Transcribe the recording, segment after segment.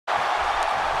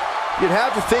You'd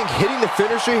have to think hitting the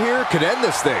finisher here could end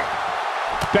this thing.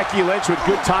 Becky Lynch with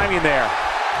good timing there.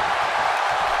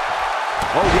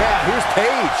 Oh yeah, here's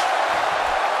Paige.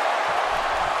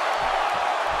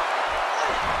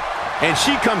 And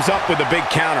she comes up with a big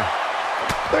counter.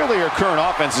 Clearly her current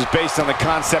offense is based on the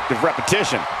concept of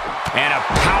repetition. And a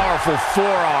powerful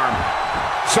forearm.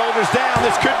 Shoulders down,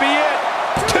 this could be it.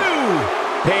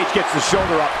 2! Paige gets the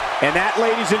shoulder up. And that,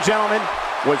 ladies and gentlemen,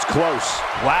 was close.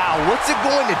 Wow, what's it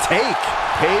going to take?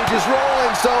 Paige is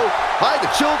rolling, so hide the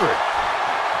children.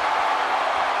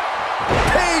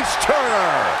 Paige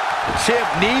Turner. Champ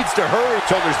needs to hurry.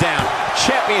 Shoulders down.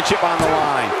 Championship on the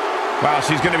line. Wow,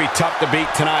 she's going to be tough to beat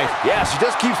tonight. Yeah, she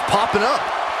just keeps popping up.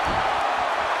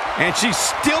 And she's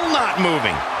still not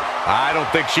moving. I don't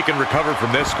think she can recover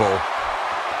from this, Cole.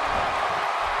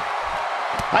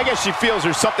 I guess she feels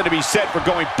there's something to be said for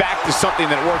going back to something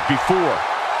that worked before.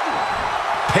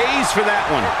 Pays for that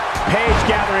one. Paige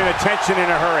gathering attention in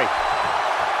a hurry.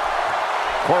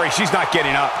 Corey, she's not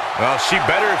getting up. Well, she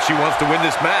better if she wants to win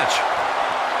this match.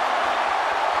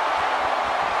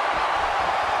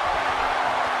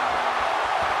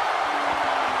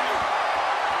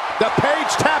 The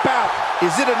Paige tap out.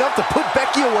 Is it enough to put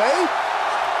Becky away?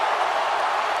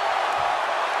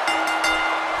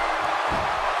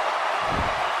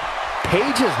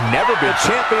 Paige has never been. The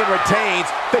champion retains.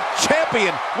 The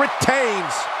champion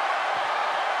retains.